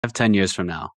10 years from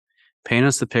now? Paint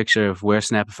us the picture of where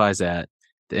Snapify's at,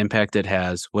 the impact it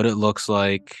has, what it looks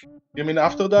like. You mean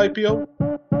after the IPO?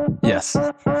 Yes.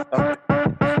 Okay.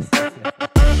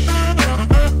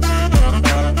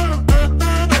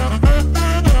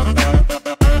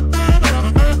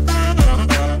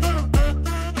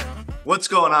 What's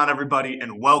going on, everybody,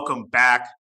 and welcome back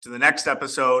to the next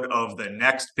episode of the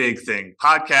Next Big Thing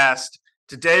podcast.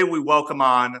 Today, we welcome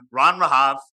on Ran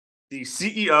Rahav, the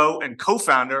CEO and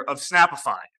co-founder of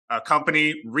Snapify, a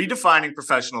company redefining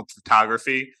professional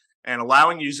photography and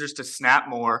allowing users to snap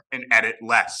more and edit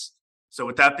less. So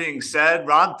with that being said,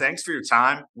 Ran, thanks for your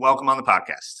time. Welcome on the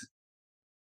podcast.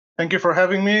 Thank you for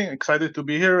having me. Excited to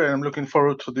be here, and I'm looking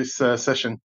forward to this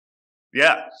session.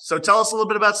 Yeah. So tell us a little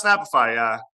bit about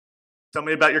Snapify.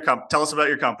 Tell us about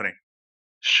your company.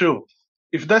 Sure.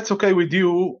 If that's okay with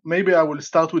you, maybe I will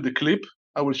start with the clip.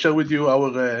 I will share with you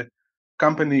our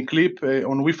company clip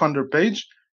on WeFunder page.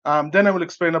 Then I will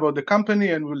explain about the company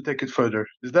and we'll take it further.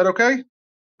 Is that okay?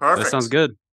 Perfect. That sounds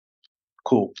good.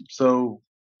 Cool. So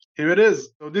here it is.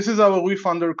 So this is our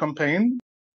WeFunder campaign.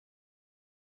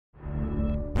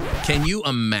 Can you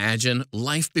imagine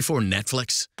life before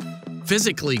Netflix?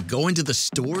 Physically going to the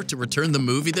store to return the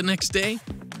movie the next day?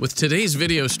 With today's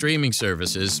video streaming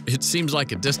services, it seems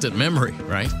like a distant memory,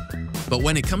 right? But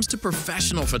when it comes to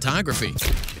professional photography,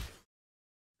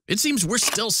 it seems we're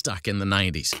still stuck in the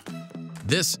 90s.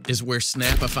 This is where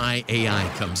Snapify AI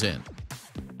comes in.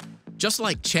 Just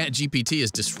like ChatGPT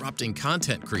is disrupting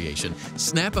content creation,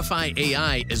 Snapify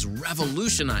AI is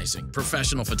revolutionizing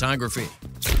professional photography.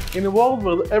 In a world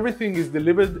where everything is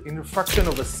delivered in a fraction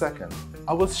of a second,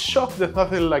 I was shocked that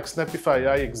nothing like Snapify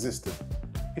AI existed.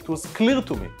 It was clear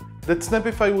to me that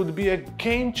Snapify would be a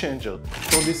game changer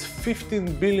for this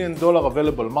 $15 billion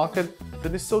available market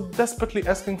that is so desperately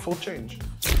asking for change.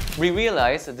 We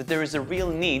realized that there is a real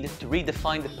need to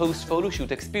redefine the post-photo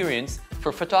shoot experience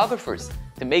for photographers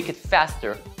to make it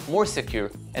faster, more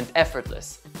secure, and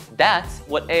effortless. That's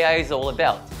what AI is all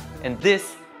about. And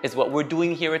this is what we're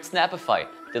doing here at Snapify,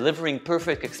 delivering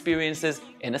perfect experiences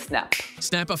in a snap.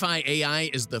 Snapify AI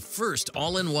is the first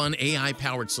all-in-one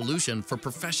AI-powered solution for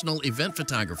professional event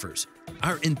photographers.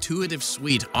 Our intuitive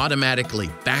suite automatically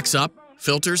backs up,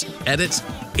 filters, edits,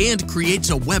 and creates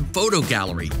a web photo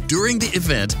gallery during the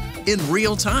event in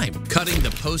real time, cutting the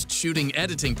post-shooting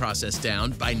editing process down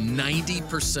by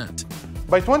 90%.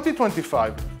 By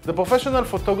 2025, the professional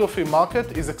photography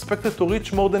market is expected to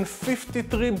reach more than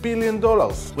 $53 billion.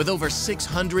 With over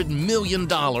 $600 million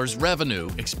revenue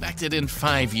expected in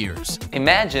 5 years.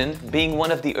 Imagine being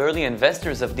one of the early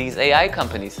investors of these AI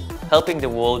companies, helping the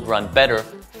world run better,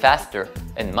 faster,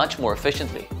 and much more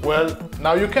efficiently. Well,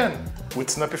 now you can with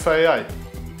Snapify AI.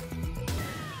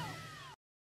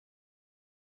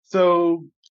 So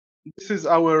this is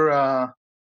our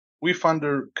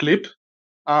WeFunder clip.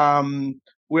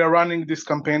 We are running this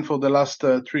campaign for the last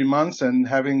 3 months and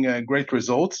having great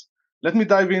results. Let me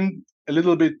dive in a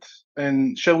little bit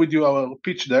and share with you our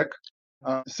pitch deck.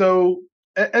 So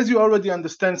as you already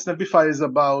understand, Snapify is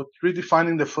about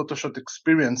redefining the Photoshop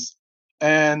experience.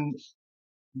 And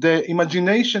the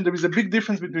imagination, there is a big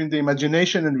difference between the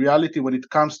imagination and reality when it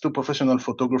comes to professional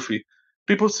photography.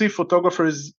 People see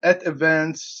photographers at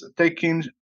events, taking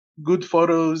good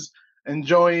photos,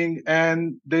 enjoying,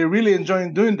 and they really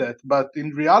enjoying doing that. But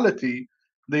in reality,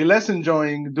 they less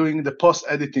enjoying doing the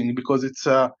post-editing because it's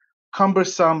a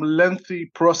cumbersome, lengthy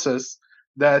process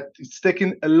that it's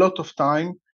taking a lot of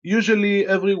time. Usually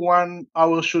every 1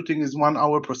 hour shooting is 1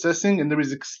 hour processing, and there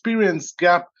is experience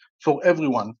gap for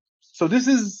everyone. So this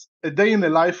is a day in the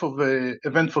life of an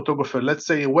event photographer. Let's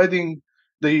say a wedding,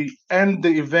 they end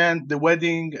the event, the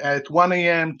wedding at 1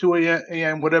 a.m., 2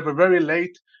 a.m., whatever, very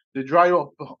late. They drive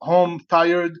home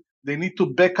tired. They need to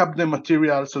back up the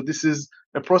material. So this is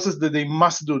a process that they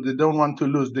must do. They don't want to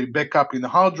lose. They back up in a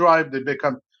hard drive. They back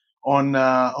up on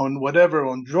whatever,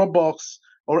 on Dropbox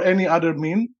or any other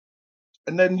mean.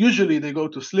 And then usually they go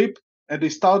to sleep and they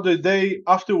start the day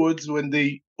afterwards when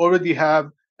they already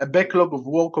have a backlog of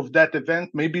work of that event,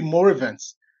 maybe more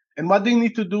events. And what they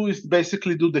need to do is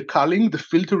basically do the culling, the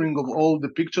filtering of all the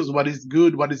pictures, what is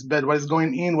good, what is bad, what is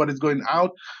going in, what is going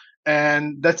out.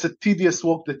 And that's a tedious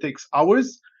work that takes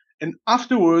hours. And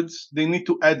afterwards, they need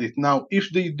to edit. Now, if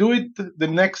they do it the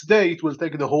next day, it will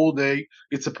take the whole day.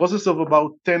 It's a process of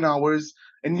about 10 hours.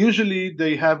 And usually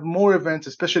they have more events,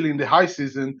 especially in the high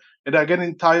season, and are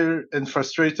getting tired and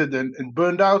frustrated and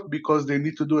burned out because they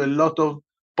need to do a lot of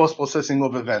post-processing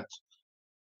of events.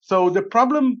 So the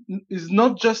problem is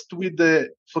not just with the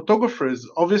photographers.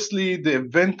 Obviously, the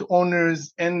event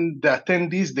owners and the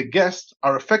attendees, the guests,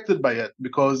 are affected by it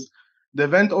because the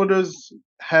event owners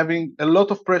having a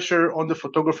lot of pressure on the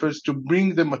photographers to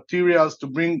bring the materials, to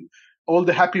bring all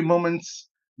the happy moments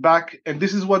back. And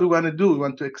this is what we want to do. We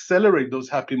want to accelerate those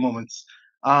happy moments.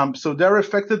 So they're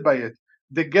affected by it.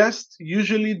 The guests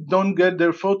usually don't get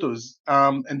their photos.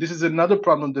 And this is another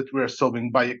problem that we are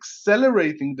solving. By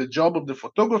accelerating the job of the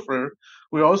photographer,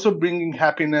 we're also bringing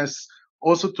happiness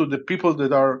also to the people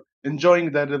that are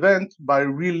enjoying that event by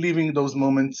reliving those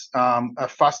moments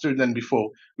faster than before.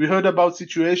 We heard about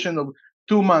situation of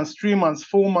 2 months, 3 months,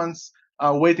 4 months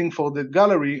waiting for the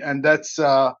gallery, and that's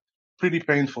pretty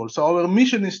painful. So our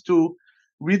mission is to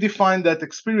redefine that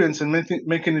experience and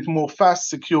making it more fast,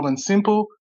 secure, and simple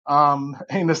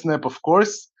in a snap, of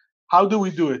course. How do we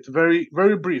do it? Very,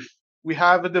 very brief. We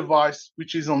have a device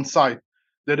which is on site.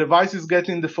 The device is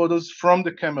getting the photos from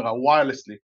the camera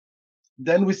wirelessly.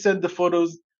 Then we send the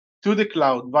photos to the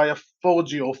cloud via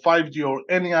 4G or 5G or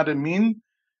any other mean.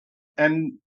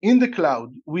 And in the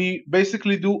cloud, we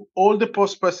basically do all the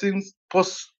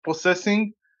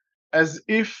post-processing as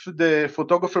if the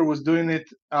photographer was doing it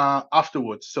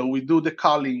afterwards. So we do the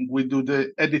culling, we do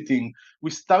the editing. We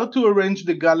start to arrange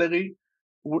the gallery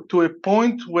to a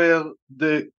point where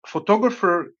the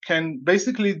photographer can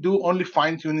basically do only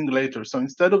fine-tuning later. So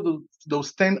instead of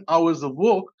those 10 hours of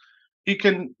work, he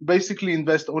can basically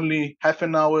invest only half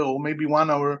an hour or maybe 1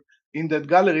 hour in that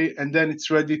gallery, and then it's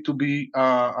ready to be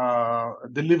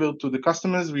delivered to the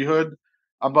customers. We heard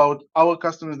about our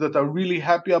customers that are really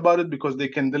happy about it because they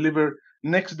can deliver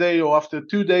next day or after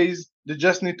 2 days. They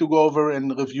just need to go over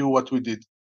and review what we did.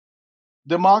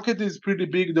 The market is pretty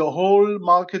big. The whole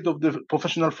market of the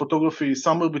professional photography is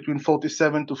somewhere between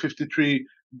 $47 to $53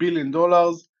 billion.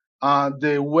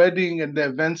 The wedding and the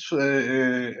events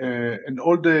and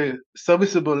all the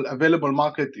serviceable available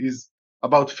market is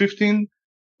about 15,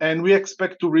 and we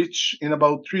expect to reach in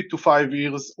about 3 to 5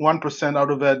 years 1%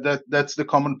 out of that. That's the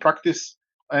common practice,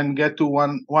 and get to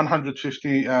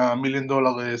 $150 million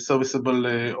serviceable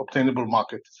obtainable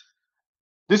market.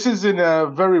 This is in a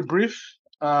very brief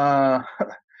about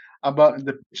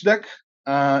the pitch deck,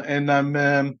 and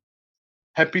I'm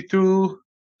happy to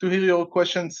hear your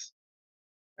questions.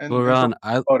 Well, Ron,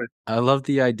 I love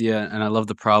the idea and I love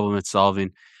the problem it's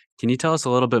solving. Can you tell us a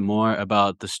little bit more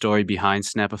about the story behind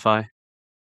Snapify?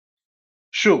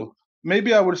 Sure.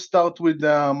 Maybe I will start with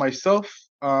myself.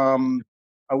 I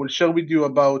will share with you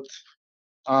about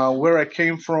where I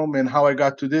came from and how I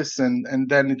got to this, and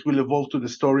then it will evolve to the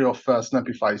story of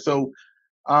Snapify. So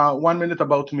 1 minute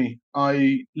about me.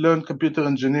 I learned computer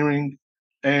engineering,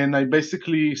 and I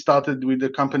basically started with a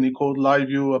company called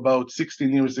LiveView about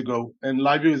 16 years ago. And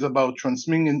LiveView is about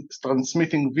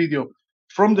transmitting video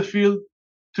from the field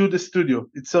to the studio.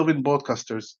 It's serving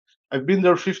broadcasters. I've been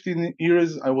there 15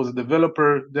 years. I was a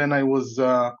developer. Then I was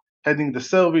heading the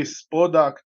service,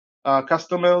 product,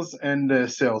 customers, and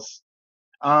sales.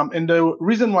 And the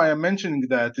reason why I'm mentioning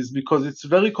that is because it's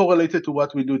very correlated to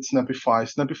what we do at Snapify.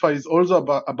 Snapify is also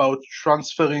about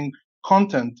transferring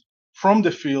content from the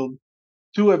field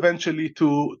to eventually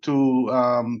to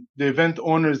the event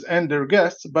owners and their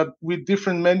guests, but with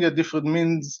different media, different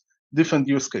means, different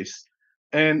use case.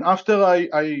 And after I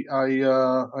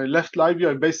left LiveView,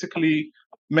 I basically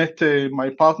met my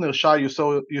partner Shai. You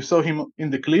saw him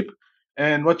in the clip.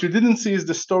 And what you didn't see is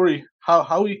the story,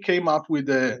 how he came up with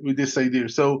this idea.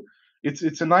 So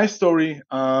it's a nice story.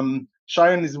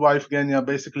 Shai and his wife Genya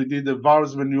basically did a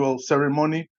vows renewal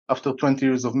ceremony after 20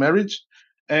 years of marriage,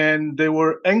 and they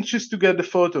were anxious to get the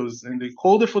photos. And they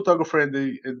called the photographer and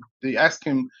they asked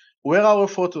him, "Where are our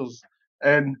photos?"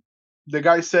 And the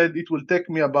guy said, "It will take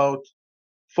me about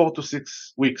 4 to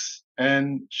 6 weeks."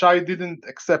 And Shai didn't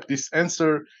accept this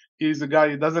answer. He's a guy,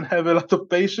 he doesn't have a lot of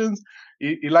patience.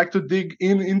 He likes to dig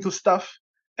into stuff.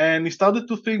 And he started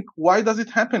to think, why does it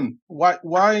happen? Why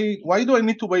do I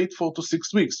need to wait 4 to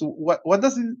 6 weeks? What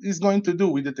does it is going to do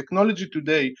with the technology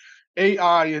today,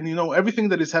 AI, and everything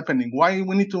that is happening? Why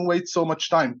we need to wait so much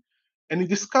time? And he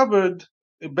discovered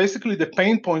basically the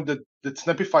pain point that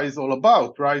Snapify is all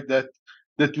about, right? That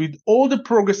with all the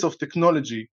progress of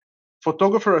technology,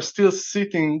 photographers are still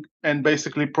sitting and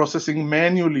basically processing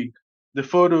manually the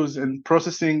photos and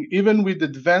processing, even with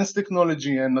advanced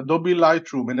technology and Adobe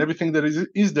Lightroom and everything that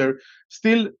is there,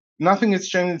 still nothing has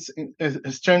changed in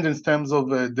terms of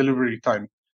delivery time.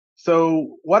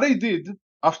 So what I did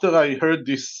after I heard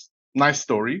this nice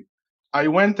story, I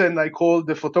went and I called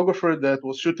the photographer that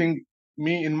was shooting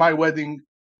me in my wedding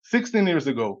 16 years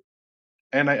ago.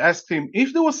 And I asked him,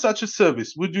 if there was such a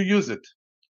service, would you use it?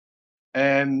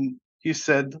 And he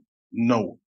said,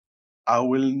 no, I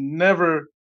will never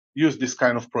use this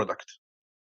kind of product.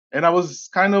 And I was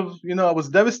kind of, I was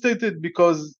devastated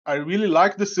because I really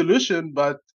liked the solution,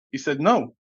 but he said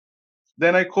no.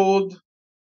 Then I called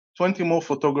 20 more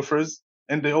photographers,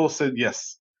 and they all said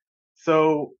yes.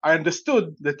 So I understood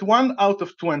that 1 out of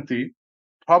 20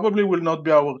 probably will not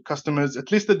be our customers,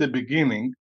 at least at the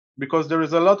beginning, because there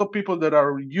is a lot of people that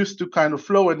are used to kind of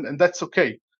flow, and that's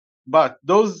okay. But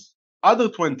those other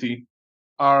 20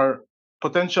 are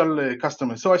potential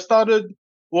customers. So I started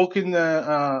working,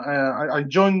 I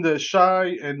joined the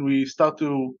Shy, and we start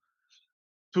to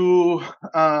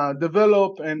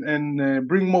develop and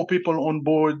bring more people on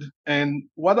board. And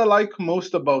what I like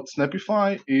most about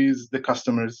Snapify is the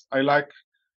customers. I like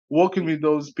working with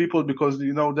those people because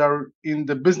they're in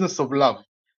the business of love.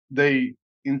 They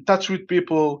in touch with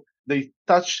people. They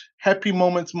touch happy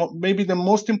moments, maybe the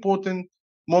most important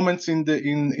moments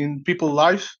in people's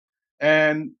life.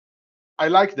 And I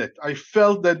like that. I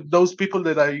felt that those people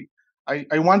that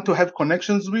I want to have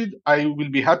connections with, I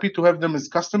will be happy to have them as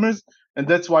customers. And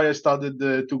that's why I started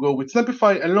to go with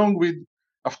Snapify, along with,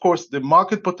 of course, the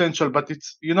market potential. But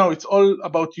it's all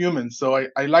about humans. So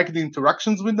I like the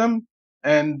interactions with them.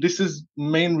 And this is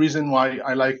main reason why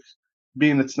I like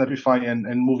being at Snapify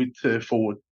and move it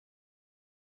forward.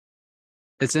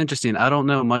 It's interesting. I don't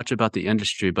know much about the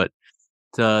industry, but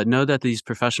to know that these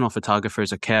professional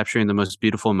photographers are capturing the most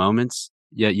beautiful moments,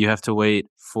 yet you have to wait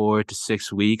 4 to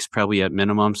 6 weeks, probably at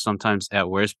minimum, sometimes at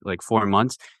worst, like 4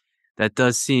 months. That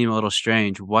does seem a little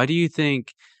strange. Why do you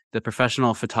think the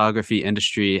professional photography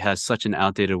industry has such an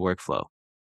outdated workflow?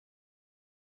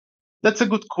 That's a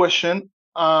good question.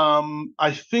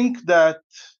 I think that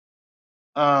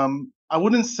I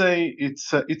wouldn't say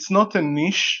it's not a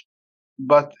niche,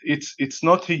 but it's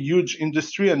not a huge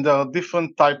industry, and there are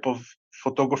different type of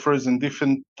photographers and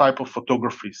different type of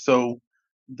photography. So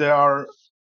there are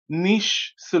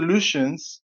niche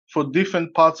solutions for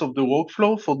different parts of the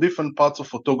workflow, for different parts of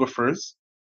photographers.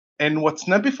 And what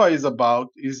Snapify is about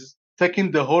is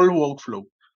taking the whole workflow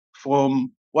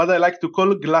from what I like to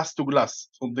call glass to glass,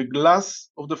 from the glass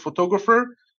of the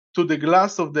photographer to the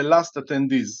glass of the last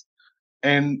attendees.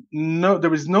 And no,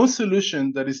 there is no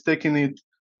solution that is taking it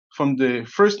from the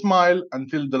first mile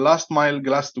until the last mile,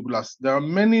 glass to glass. There are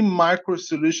many micro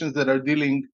solutions that are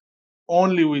dealing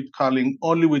only with culling,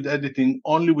 only with editing,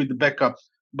 only with backup,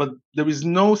 but there is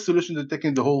no solution that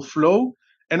taking the whole flow.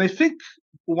 And I think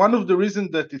one of the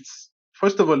reasons that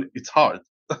first of all, it's hard.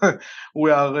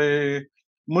 We are a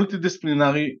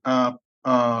multidisciplinary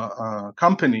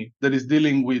company that is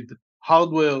dealing with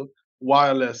hardware,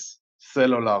 wireless,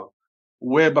 cellular,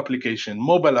 web application,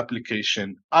 mobile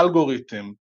application,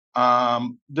 algorithm.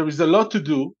 There is a lot to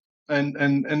do, and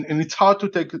it's hard to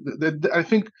take. I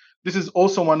think this is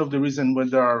also one of the reasons when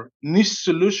there are niche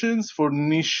solutions for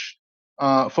niche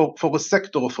for a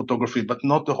sector of photography, but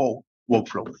not the whole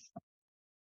workflow.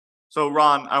 So,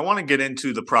 Ran, I want to get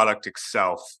into the product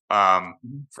itself.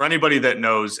 For anybody that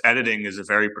knows, editing is a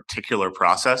very particular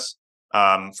process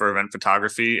for event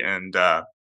photography, and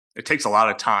it takes a lot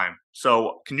of time.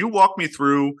 So, can you walk me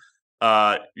through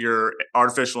your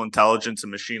artificial intelligence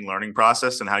and machine learning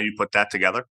process and how you put that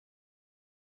together?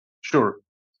 Sure.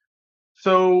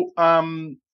 So,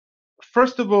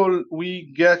 first of all,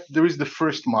 there is the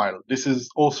first mile. This is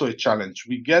also a challenge.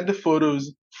 We get the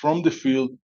photos from the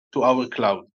field to our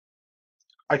cloud.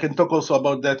 I can talk also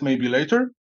about that maybe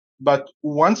later. But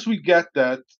once we get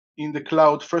that in the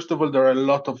cloud, first of all, there are a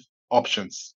lot of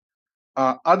options.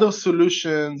 Other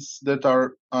solutions that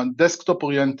are desktop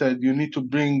oriented, you need to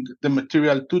bring the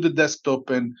material to the desktop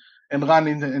and run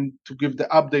it and to give the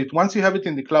update. Once you have it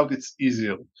in the cloud, it's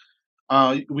easier.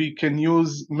 We can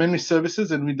use many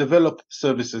services, and we develop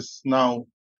services. Now,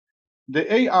 the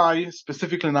AI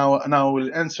specifically, now I will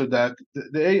answer that.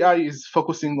 The AI is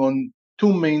focusing on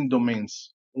two main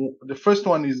domains. The first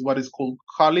one is what is called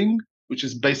culling, which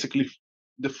is basically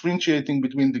differentiating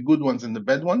between the good ones and the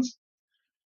bad ones.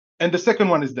 And the second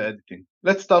one is the editing.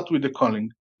 Let's start with the culling.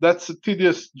 That's a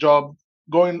tedious job,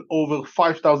 going over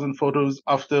 5,000 photos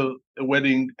after a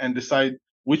wedding and decide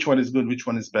which one is good, which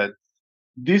one is bad.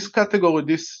 This category,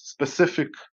 this specific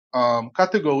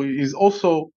category is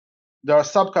also, there are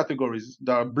subcategories.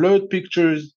 There are blurred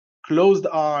pictures, closed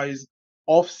eyes,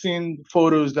 off-scene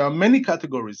photos. There are many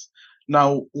categories.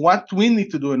 Now, what we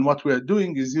need to do and what we are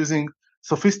doing is using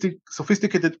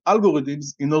sophisticated algorithms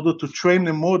in order to train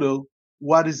a model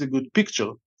what is a good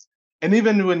picture. And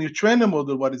even when you train a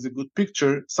model what is a good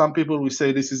picture, some people will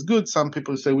say this is good, some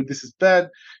people say well, this is bad.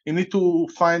 You need to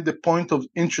find the point of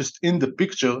interest in the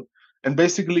picture and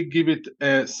basically give it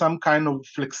some kind of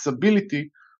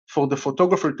flexibility for the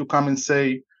photographer to come and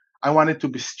say, I want it to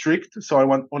be strict, so I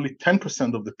want only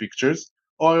 10% of the pictures,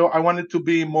 or I want it to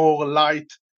be more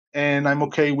light and I'm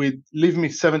okay with leave me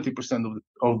 70%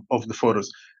 of the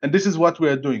photos. And this is what we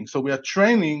are doing. So we are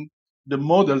training the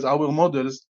models, our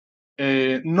models,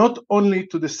 not only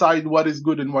to decide what is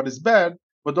good and what is bad,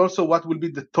 but also what will be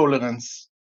the tolerance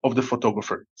of the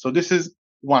photographer. So this is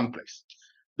one place.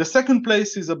 The second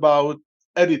place is about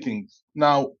editing.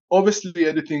 Now, obviously,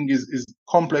 editing is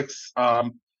complex.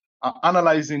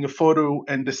 Analyzing a photo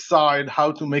and decide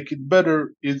how to make it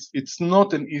better it's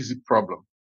not an easy problem.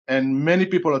 And many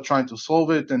people are trying to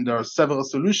solve it, and there are several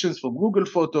solutions from Google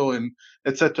Photo and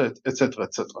et cetera, et cetera,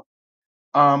 et cetera.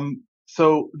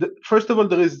 So first of all,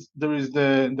 there is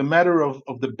the matter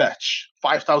of the batch,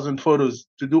 5,000 photos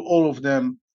to do all of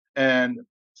them. And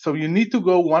so you need to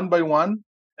go one by one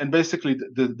and basically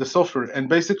the software and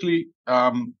basically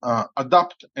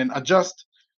adapt and adjust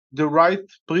the right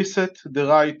preset, the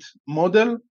right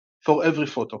model for every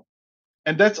photo.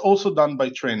 And that's also done by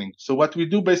training. So what we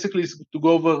do basically is to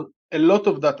go over a lot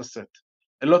of data set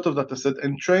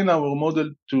and train our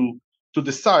model to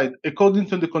decide according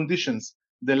to the conditions,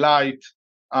 the light,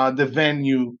 the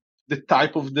venue, the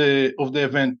type of the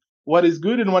event, what is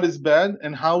good and what is bad,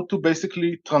 and how to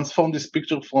basically transform this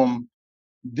picture from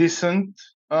decent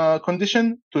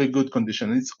condition to a good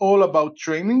condition. It's all about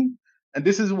training, and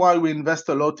this is why we invest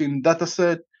a lot in data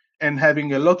set and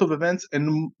having a lot of events.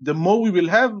 And the more we will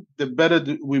have, the better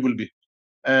we will be.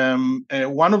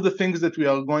 One of the things that we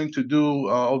are going to do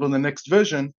over the next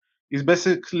version is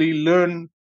basically learn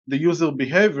the user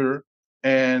behavior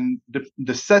and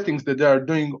the settings that they are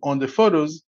doing on the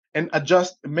photos and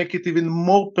adjust, make it even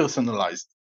more personalized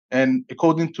and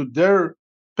according to their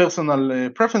personal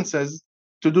preferences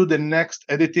to do the next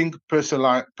editing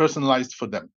personalized for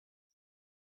them.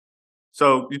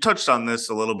 So you touched on this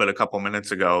a little bit a couple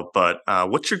minutes ago, but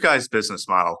what's your guys' business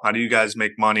model? How do you guys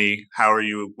make money?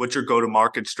 What's your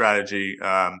go-to-market strategy?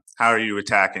 How are you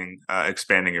attacking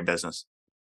expanding your business?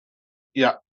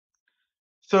 Yeah.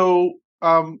 So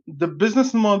the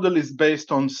business model is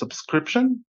based on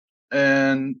subscription,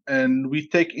 and we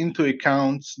take into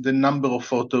account the number of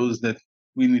photos that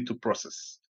we need to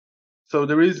process. So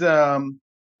there is a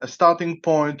starting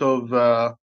point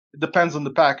of it depends on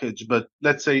the package, but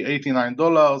let's say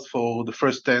 $89 for the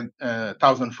first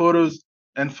 10,000 photos,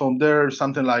 and from there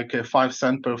something like 5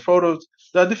 cents per photo.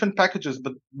 There are different packages,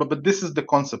 but this is the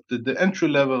concept. The entry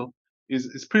level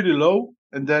is pretty low,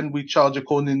 and then we charge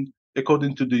according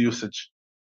to the usage.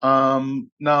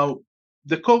 Now,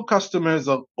 the core customers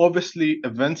are obviously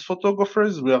event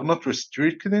photographers. We are not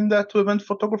restricting that to event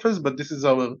photographers, but this is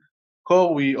our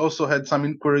core. We also had some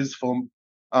inquiries from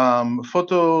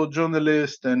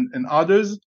photojournalists and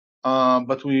others,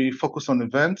 but we focus on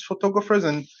event photographers.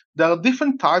 And there are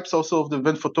different types also of the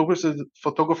event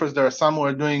photographers. There are some who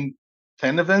are doing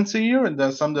 10 events a year, and there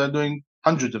are some that are doing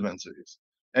 100 events a year.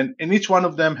 And each one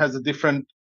of them has a different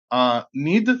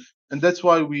need, and that's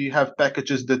why we have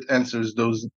packages that answers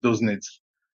those needs.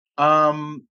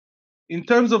 In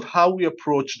terms of how we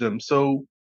approach them, so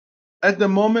at the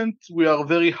moment we are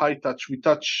very high touch. We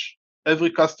touch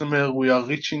every customer. We are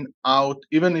reaching out,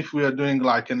 even if we are doing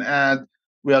like an ad,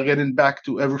 we are getting back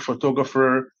to every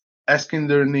photographer, asking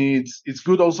their needs. It's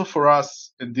good also for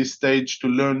us at this stage to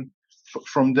learn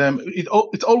from them.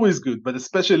 It's always good, but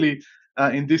especially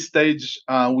in this stage,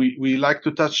 we like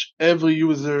to touch every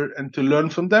user and to learn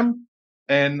from them.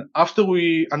 And after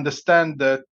we understand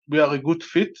that we are a good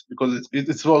fit, because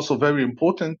it's also very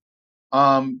important,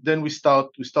 then we start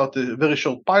a very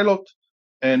short pilot,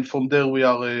 and from there we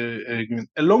are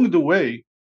along the way.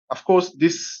 Of course,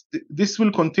 this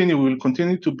will continue. We will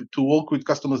continue to work with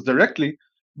customers directly,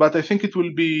 but I think it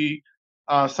will be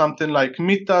something like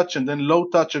mid touch and then low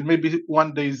touch, and maybe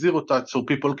one day zero touch, so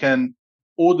people can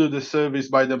order the service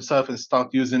by themselves and start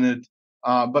using it.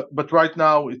 But right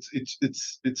now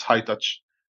it's high touch.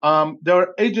 There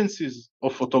are agencies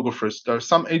of photographers. There are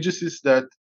some agencies that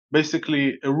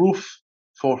basically a roof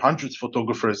for 100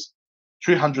 photographers,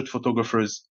 300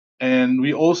 photographers, and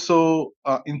we also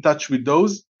are in touch with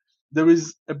those. There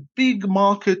is a big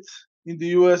market in the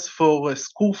US for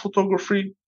school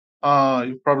photography.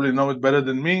 You probably know it better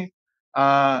than me.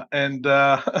 Oh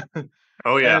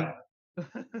yeah.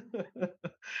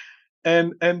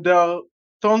 And there are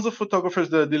tons of photographers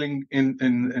that are dealing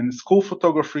in school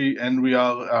photography, and we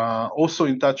are also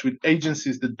in touch with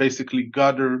agencies that basically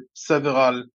gather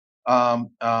several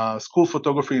school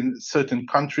photography in certain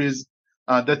countries.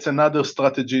 That's another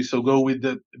strategy. So go with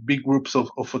the big groups of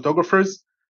photographers.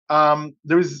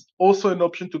 There is also an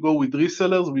option to go with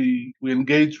resellers. We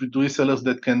engage with resellers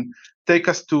that can take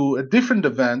us to different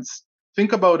events.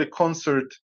 Think about a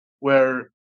concert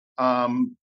where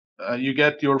you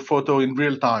get your photo in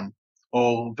real time,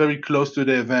 or very close to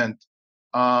the event.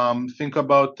 Think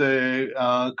about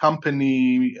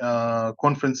company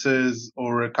conferences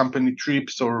or company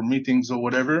trips or meetings or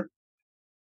whatever.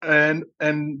 And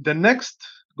the next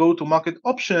go-to-market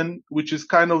option, which is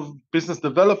kind of business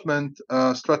development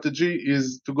strategy,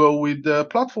 is to go with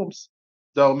platforms.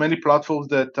 There are many platforms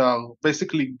that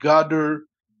basically gather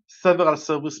several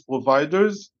service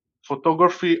providers,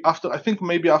 photography. I think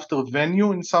maybe after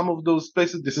Venue in some of those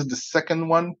places, this is the second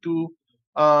one to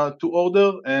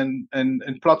order, and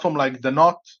platform like The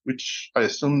Knot, which I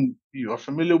assume you are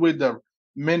familiar with. There are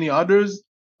many others.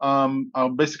 Are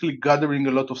basically gathering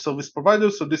a lot of service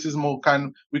providers. So this is more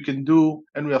kind we can do,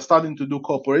 and we are starting to do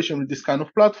cooperation with this kind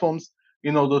of platforms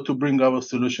in order to bring our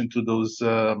solution to those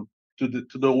to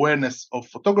the awareness of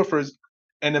photographers,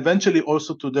 and eventually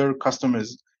also to their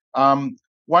customers.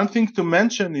 One thing to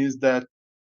mention is that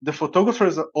the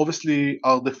photographers obviously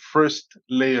are the first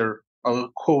layer, our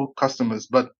core customers,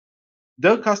 but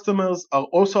their customers are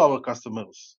also our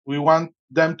customers. We want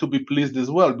them to be pleased as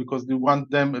well, because we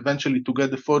want them eventually to get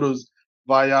the photos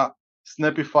via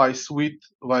Snapify Suite,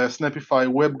 via Snapify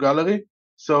Web Gallery.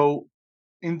 So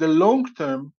in the long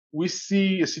term, we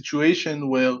see a situation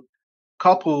where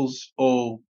couples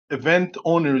or event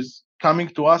owners coming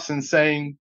to us and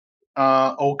saying,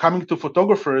 or coming to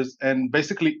photographers and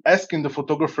basically asking the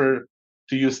photographer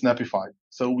to use Snapify.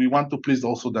 So we want to please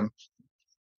also them.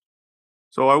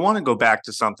 So I want to go back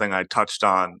to something I touched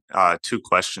on 2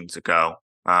 questions ago.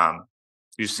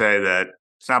 You say that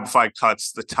Snapify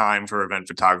cuts the time for event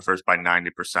photographers by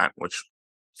 90%, which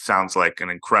sounds like an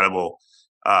incredible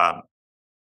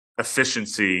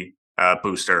efficiency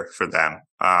booster for them.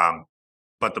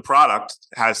 But the product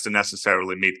has to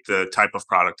necessarily meet the type of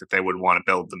product that they would want to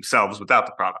build themselves without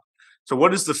the product. So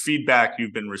what is the feedback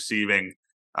you've been receiving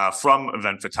from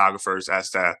event photographers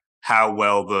as to how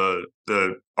well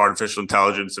the artificial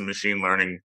intelligence and machine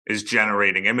learning is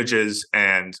generating images,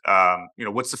 and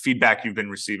what's the feedback you've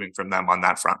been receiving from them on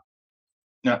that front?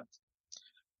 Yeah.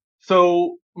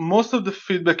 So most of the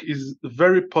feedback is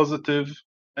very positive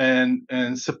and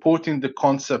supporting the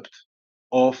concept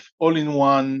of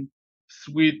all-in-one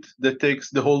suite that takes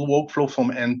the whole workflow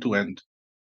from end to end.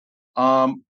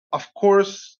 Of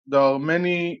course, there are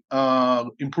many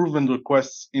improvement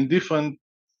requests in different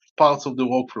parts of the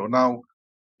workflow. Now,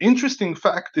 interesting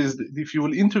fact is that if you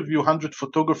will interview 100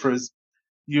 photographers,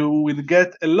 you will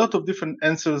get a lot of different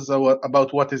answers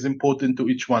about what is important to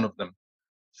each one of them.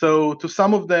 So to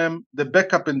some of them, the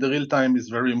backup in the real time is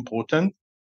very important.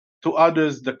 To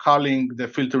others, the culling, the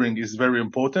filtering is very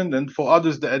important. And for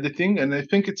others, the editing. And I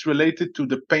think it's related to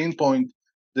the pain point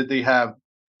that they have.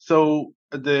 So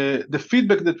the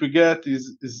feedback that we get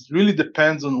is really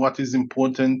depends on what is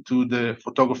important to the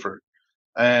photographer.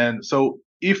 And so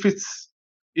if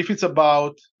it's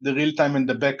about the real time and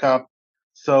the backup,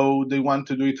 so they want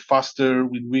to do it faster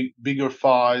with bigger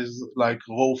files, like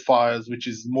raw files, which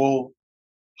is more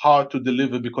hard to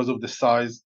deliver because of the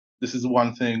size. This is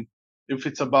one thing. If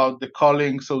it's about the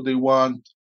culling, so they want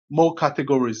more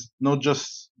categories, not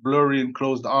just blurry and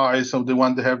closed eyes. So they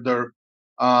want to have their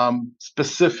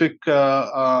specific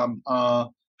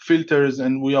filters,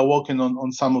 and we are working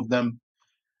on some of them.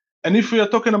 And if we are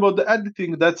talking about the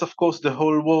editing, that's of course the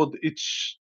whole world.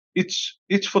 Each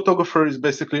photographer is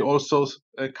basically also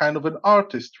a kind of an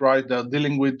artist, right? They're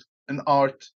dealing with an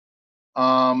art.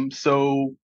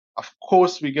 So of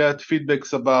course we get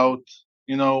feedbacks about,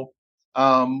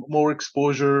 more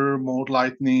exposure, more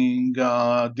lightning,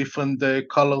 different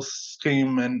color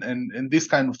scheme, and these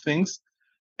kind of things.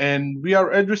 And we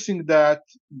are addressing that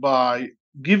by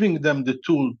giving them the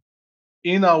tool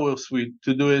in our suite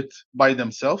to do it by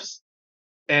themselves.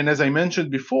 And as I mentioned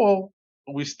before,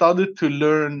 we started to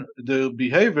learn their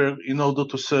behavior in order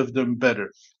to serve them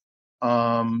better.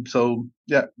 So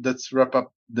yeah, that's wrap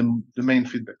up the main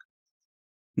feedback.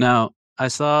 Now, I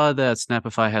saw that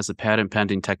Snapify has a patent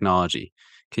pending technology.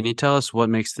 Can you tell us what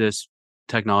makes this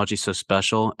technology so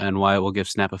special and why it will give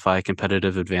Snapify a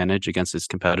competitive advantage against its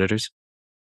competitors?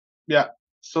 Yeah.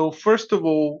 So first of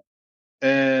all,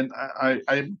 and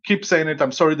I keep saying it,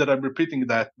 I'm sorry that I'm repeating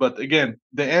that, but again,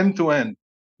 the end-to-end,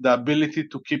 the ability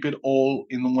to keep it all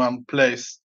in one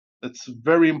place, that's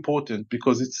very important,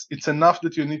 because it's enough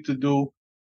that you need to do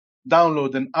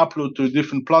download and upload to a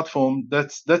different platform.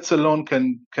 That's alone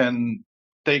can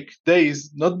take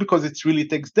days, not because it really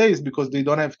takes days, because they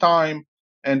don't have time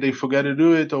and they forget to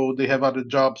do it, or they have other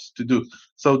jobs to do.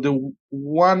 So the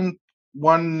one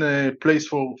place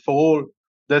for all,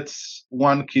 that's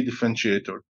one key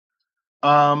differentiator.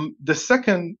 The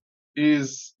second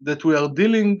is that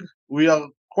we are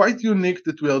quite unique,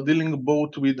 that we are dealing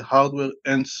both with hardware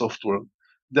and software.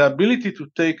 the ability to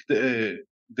take the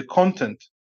content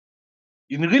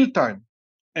in real time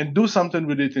and do something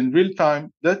with it in real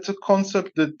time, that's a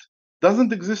concept that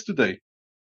doesn't exist today.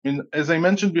 I mean, as I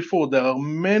mentioned before, there are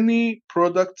many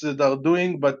products that are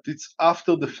doing, but it's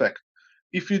after the fact.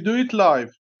 If you do it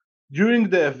live during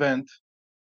the event,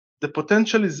 the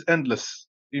potential is endless.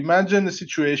 Imagine a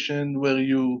situation where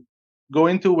you go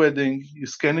into a wedding, you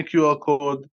scan a QR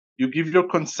code, you give your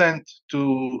consent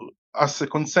to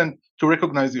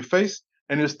recognize your face,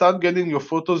 and you start getting your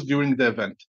photos during the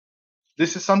event.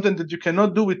 This is something that you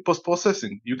cannot do with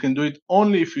post-processing. You can do it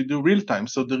only if you do real time.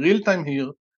 So the real time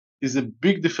here is a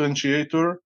big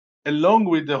differentiator, along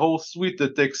with the whole suite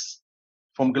that takes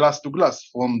from glass to glass,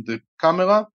 from the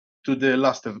camera to the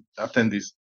last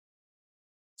attendees.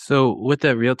 So with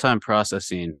that real-time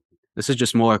processing, this is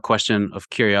just more a question of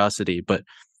curiosity, but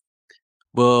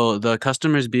will the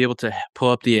customers be able to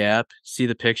pull up the app, see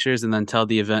the pictures, and then tell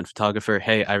the event photographer,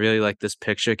 hey, I really like this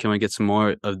picture. Can we get some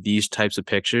more of these types of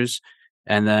pictures?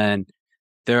 And then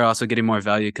they're also getting more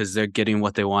value because they're getting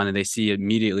what they want and they see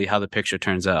immediately how the picture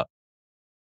turns out.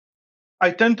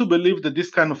 I tend to believe that this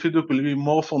kind of feedback will be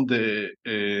more from the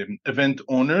event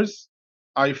owners.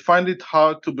 I find it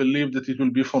hard to believe that it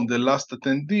will be from the last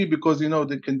attendee because,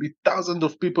 there can be thousands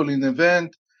of people in the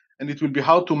event and it will be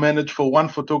hard to manage for one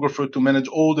photographer to manage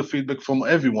all the feedback from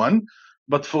everyone.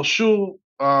 But for sure,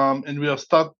 and we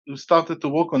started to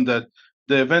work on that,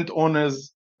 the event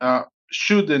owners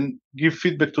should then give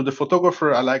feedback to the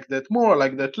photographer. I like that more, I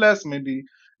like that less, maybe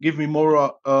give me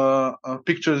more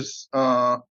pictures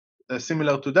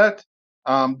similar to that.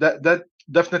 That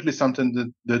definitely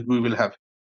something that we will have.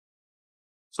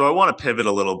 So I want to pivot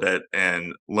a little bit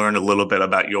and learn a little bit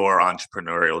about your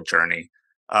entrepreneurial journey.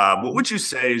 What would you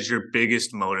say is your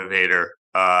biggest motivator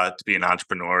to be an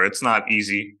entrepreneur? It's not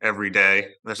easy every day.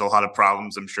 There's a lot of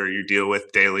problems I'm sure you deal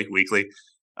with daily, weekly.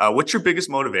 What's your biggest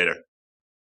motivator?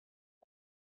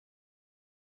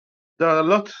 There are a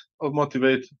lot of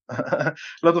a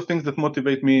lot of things that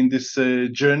motivate me in this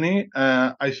journey.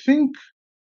 I think,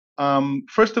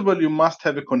 first of all, you must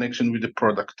have a connection with the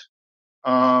product.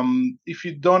 If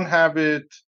you don't have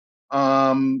it,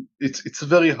 it's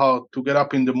very hard to get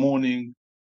up in the morning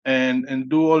and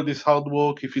do all this hard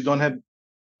work if you don't have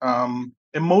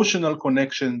emotional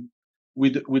connection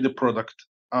with the product.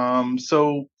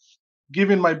 So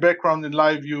given my background in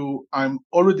live view, I'm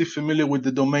already familiar with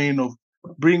the domain of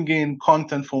bringing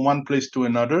content from one place to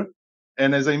another.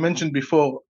 And as I mentioned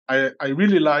before, I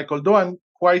really like, although I'm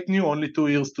quite new, only 2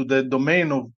 years to the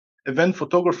domain of event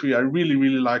photography, I really,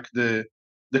 really like the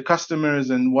customers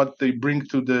and what they bring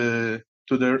to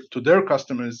their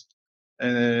customers.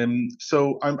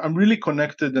 So I'm really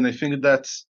connected, and I think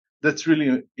that's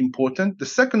really important. The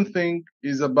second thing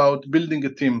is about building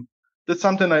a team. That's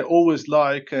something I always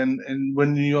like, and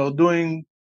when you are doing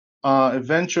a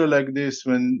venture like this,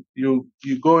 when you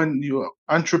go and you're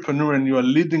entrepreneur and you are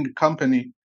leading a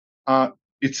company,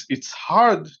 it's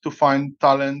hard to find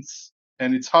talents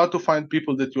and it's hard to find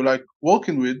people that you like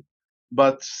working with.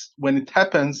 But when it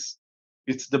happens,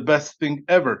 it's the best thing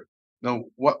ever. Now,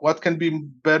 what can be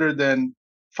better than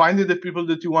finding the people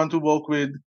that you want to work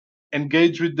with,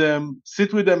 engage with them,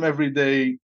 sit with them every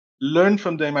day, learn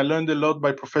from them. I learned a lot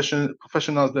by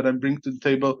professionals that I bring to the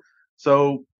table.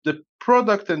 So the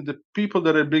product and the people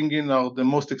that I bring in are the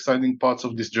most exciting parts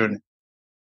of this journey.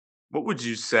 What would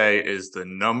you say is the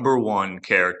number one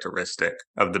characteristic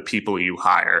of the people you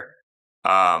hire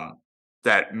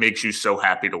that makes you so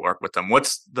happy to work with them?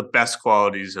 What's the best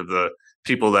qualities of the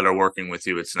people that are working with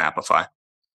you at Snapify?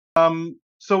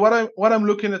 So what I'm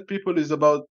looking at people is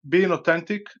about being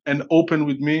authentic and open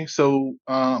with me. So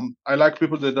I like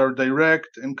people that are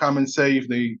direct and come and say if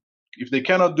they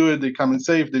cannot do it, they come and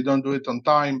say. If they don't do it on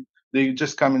time, they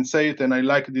just come and say it. And I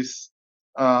like this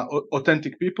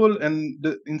authentic people. And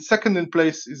in second in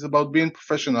place is about being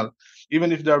professional.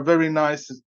 Even if they are very nice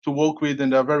to work with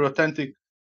and they are very authentic,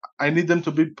 I need them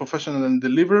to be professional and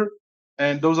deliver.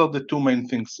 And those are the two main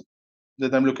things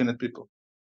that I'm looking at people.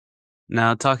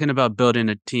 Now, talking about building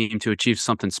a team to achieve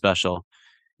something special,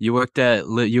 you were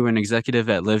an executive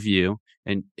at LiveView,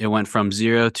 and it went from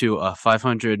 0 to a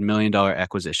 $500 million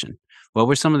acquisition. What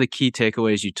were some of the key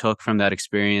takeaways you took from that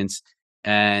experience,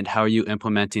 and how are you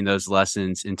implementing those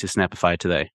lessons into Snapify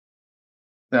today?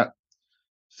 Yeah.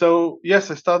 So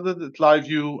yes, I started at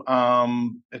LiveView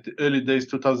at the early days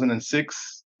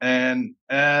 2006, and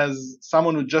as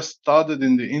someone who just started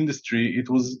in the industry, it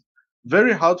was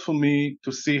very hard for me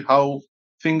to see how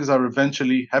things are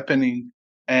eventually happening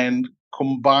and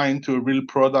combined to a real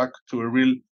product, to a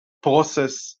real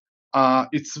process.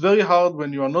 It's very hard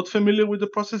when you are not familiar with the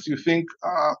process. You think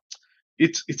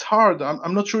it's hard.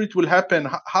 I'm not sure it will happen.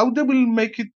 How they will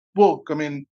make it work? I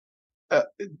mean,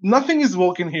 nothing is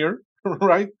working here,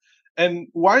 right? And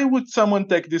why would someone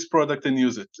take this product and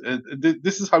use it?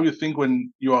 This is how you think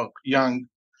when you are young,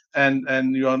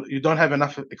 and you don't have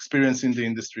enough experience in the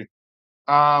industry.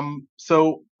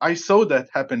 So I saw that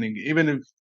happening, even if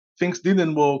things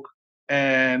didn't work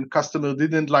and customer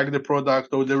didn't like the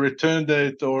product, or they returned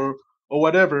it, or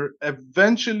whatever.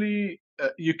 Eventually,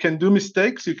 you can do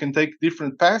mistakes. You can take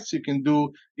different paths. You can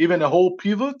do even a whole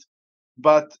pivot.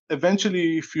 But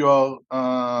eventually, if you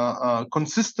are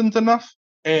consistent enough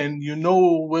and you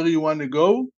know where you want to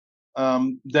go,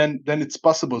 then it's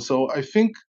possible. So I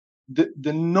think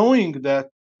the knowing that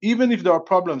even if there are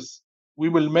problems, we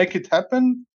will make it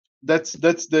happen. That's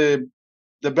the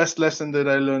best lesson that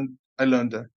I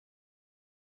learned there.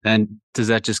 And does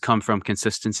that just come from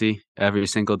consistency every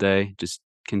single day, just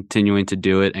continuing to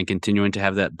do it and continuing to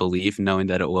have that belief, knowing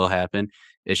that it will happen?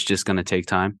 It's just going to take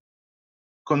time.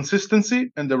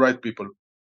 Consistency and the right people.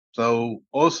 So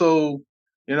also,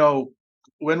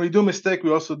 when we do mistake, we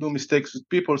also do mistakes with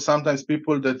people. Sometimes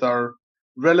people that are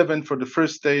relevant for the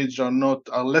first stage are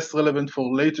less relevant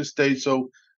for later stage.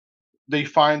 So they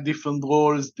find different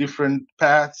roles, different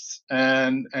paths,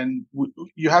 and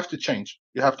you have to change.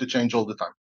 You have to change all the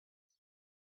time.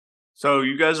 So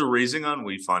you guys are raising on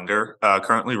WeFunder,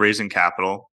 currently raising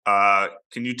capital.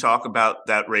 Can you talk about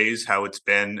that raise, how it's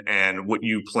been, and what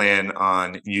you plan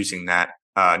on using that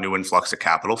new influx of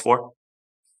capital for?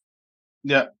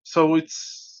 Yeah, so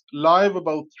it's live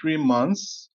about 3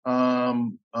 months. We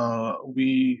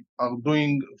are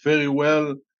doing very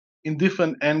well in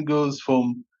different angles,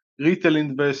 from retail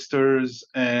investors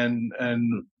and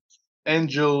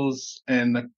angels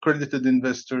and accredited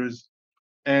investors.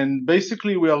 And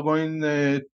basically, we are going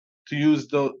to use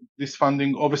this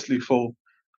funding, obviously, for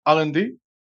R&D.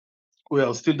 We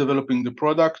are still developing the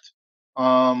product,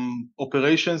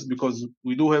 operations, because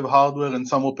we do have hardware and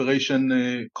some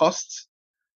operation costs,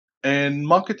 and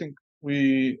marketing.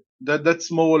 That's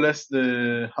more or less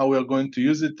how we are going to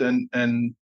use it,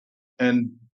 and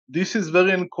this is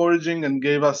very encouraging and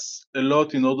gave us a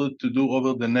lot in order to do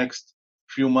over the next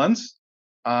few months.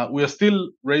 We are still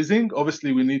raising.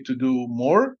 Obviously, we need to do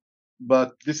more,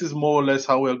 but this is more or less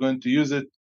how we are going to use it.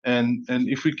 And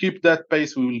if we keep that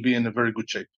pace, we will be in a very good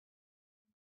shape.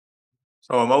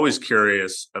 So I'm always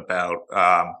curious about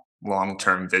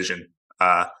long-term vision.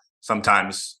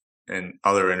 Sometimes in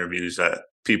other interviews,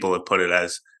 people have put it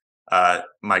as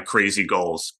my crazy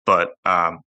goals. But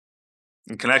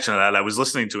in connection to that, I was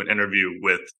listening to an interview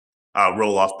with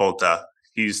Roelof Botha.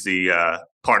 He's the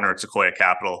partner at Sequoia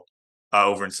Capital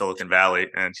over in Silicon Valley.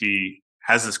 And he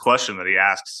has this question that he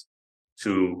asks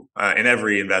to in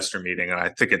every investor meeting. And I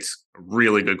think it's a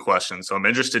really good question. So I'm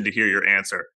interested to hear your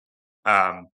answer.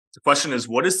 The question is,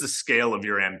 what is the scale of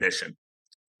your ambition?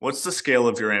 What's the scale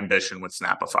of your ambition with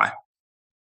Snapify?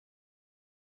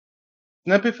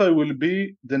 Snapify will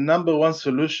be the number one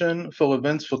solution for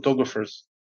events photographers.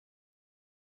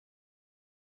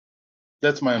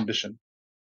 That's my ambition.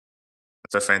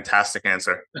 That's a fantastic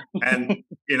answer. And,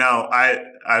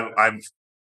 I've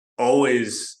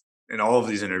always, in all of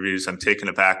these interviews, I'm taken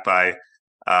aback by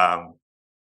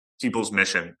people's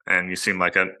mission, and you seem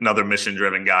like another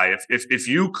mission-driven guy. If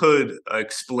you could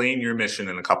explain your mission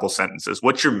in a couple sentences,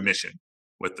 what's your mission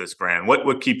with this brand?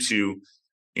 What keeps you,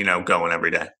 going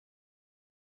every day?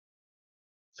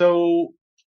 So,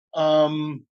 I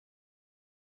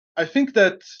think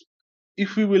that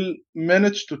if we will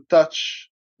manage to touch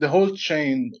the whole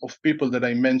chain of people that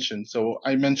I mentioned, so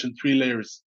I mentioned 3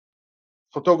 layers: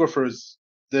 photographers,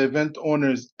 the event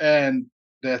owners, and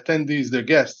the attendees, the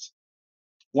guests.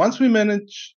 Once we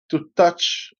manage to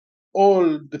touch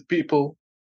all the people,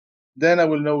 then I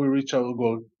will know we reach our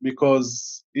goal.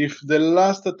 Because if the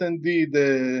last attendee,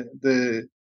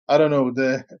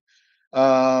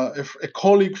 if a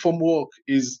colleague from work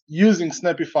is using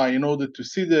Snapify in order to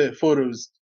see the photos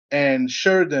and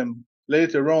share them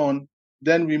later on,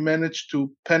 then we manage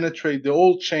to penetrate the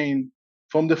whole chain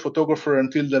from the photographer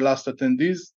until the last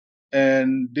attendees.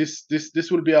 And this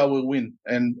will be our win.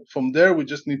 And from there, we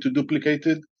just need to duplicate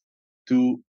it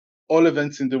to all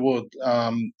events in the world.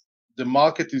 The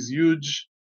market is huge,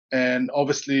 and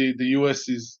obviously the US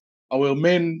is our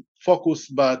main focus,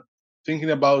 but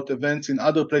thinking about events in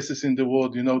other places in the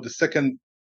world, the second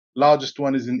largest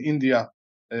one is in India.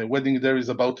 Wedding there is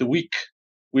about a week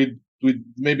with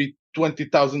maybe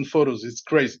 20,000 photos. It's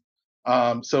crazy.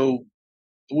 So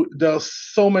there are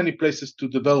so many places to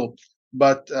develop,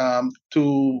 but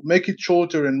to make it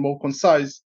shorter and more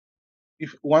concise,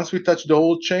 once we touch the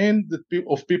whole chain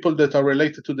of people that are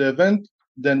related to the event,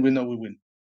 then we know we win.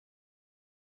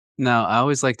 Now, I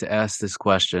always like to ask this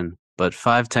question, but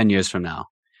 5, 10 years from now,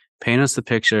 paint us the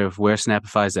picture of where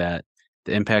Snapify's at,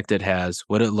 the impact it has,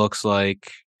 what it looks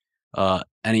like,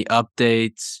 any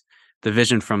updates, the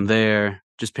vision from there.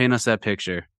 Just paint us that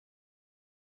picture.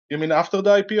 You mean after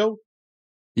the IPO?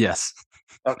 Yes.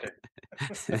 Okay.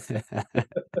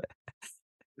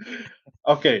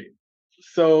 Okay.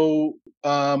 So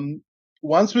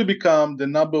once we become the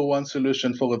number one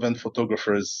solution for event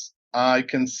photographers, I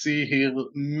can see here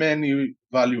many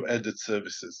value-added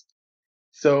services.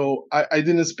 So I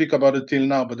didn't speak about it till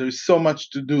now, but there is so much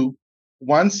to do.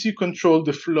 Once you control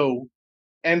the flow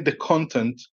and the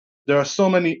content, there are so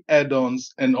many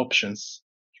add-ons and options.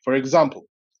 For example,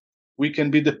 we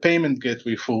can be the payment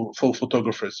gateway for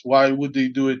photographers. Why would they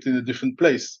do it in a different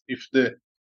place? If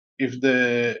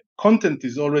the content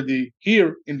is already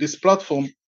here in this platform,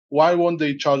 why won't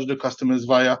they charge the customers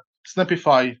via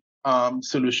Snapify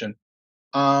solution?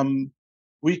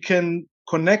 We can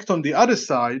connect on the other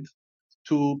side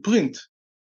to print,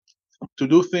 to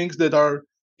do things that are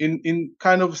in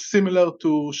kind of similar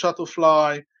to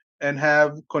Shutterfly and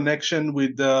have connection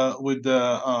with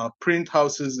the print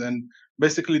houses and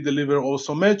basically deliver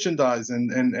also merchandise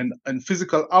and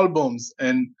physical albums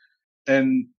and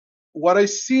what I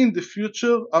see in the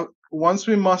future once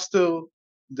we master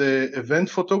the event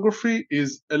photography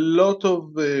is a lot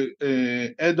of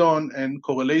add-on and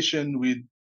correlation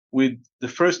with the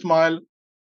first mile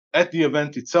at the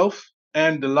event itself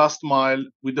and the last mile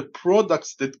with the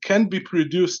products that can be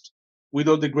produced with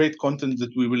all the great content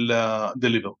that we will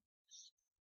deliver.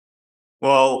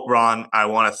 Well, Ran, I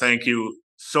want to thank you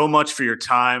so much for your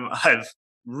time. I've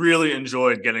really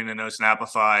enjoyed getting to know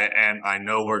Snapify, and I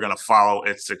know we're going to follow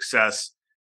its success.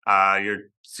 You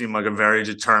seem like a very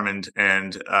determined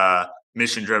and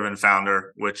mission-driven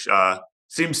founder, which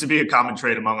seems to be a common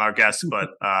trait among our guests. But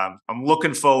I'm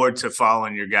looking forward to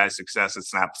following your guys' success at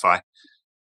Snapify.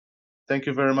 Thank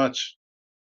you very much.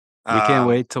 We can't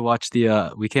wait to watch the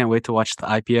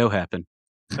IPO happen.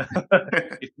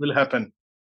 It will happen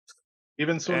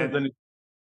even sooner than it.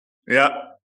 Yeah.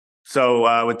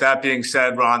 So with that being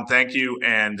said, Ran, thank you.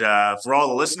 And for all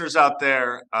the listeners out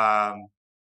there,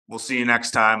 we'll see you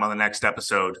next time on the next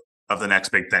episode of The Next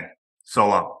Big Thing. So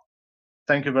long.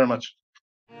 Thank you very much.